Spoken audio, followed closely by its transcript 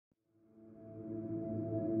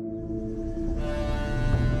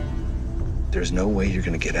There's no way you're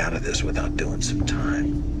gonna get out of this without doing some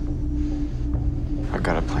time. I've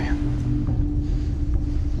got a plan.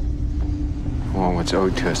 I want what's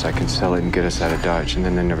owed to us. I can sell it and get us out of Dodge, and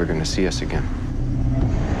then they're never gonna see us again.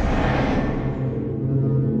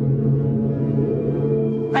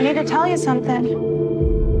 I need to tell you something.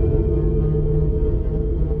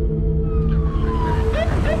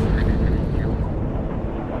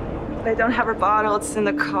 I don't have her bottle. It's in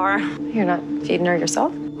the car. You're not feeding her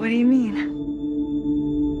yourself? What do you mean?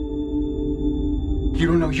 You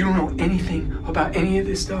don't know anything about any of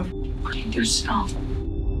this stuff? Feed yourself.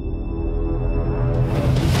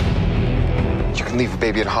 You can leave a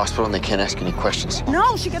baby at a hospital and they can't ask any questions.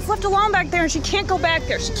 No, she gets left alone back there and she can't go back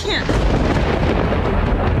there. She can't.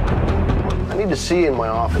 I need to see you in my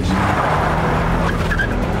office.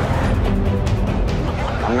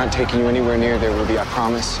 I'm not taking you anywhere near there, Ruby, I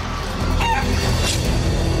promise.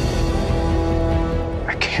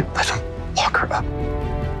 I can't let him lock her up.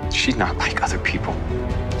 She's not like other people.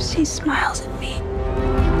 She smiles at me.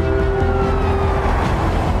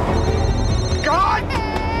 God!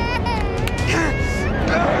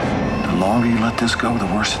 The longer you let this go, the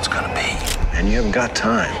worse it's gonna be. And you haven't got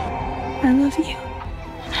time. I love you.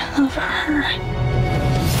 And I love her.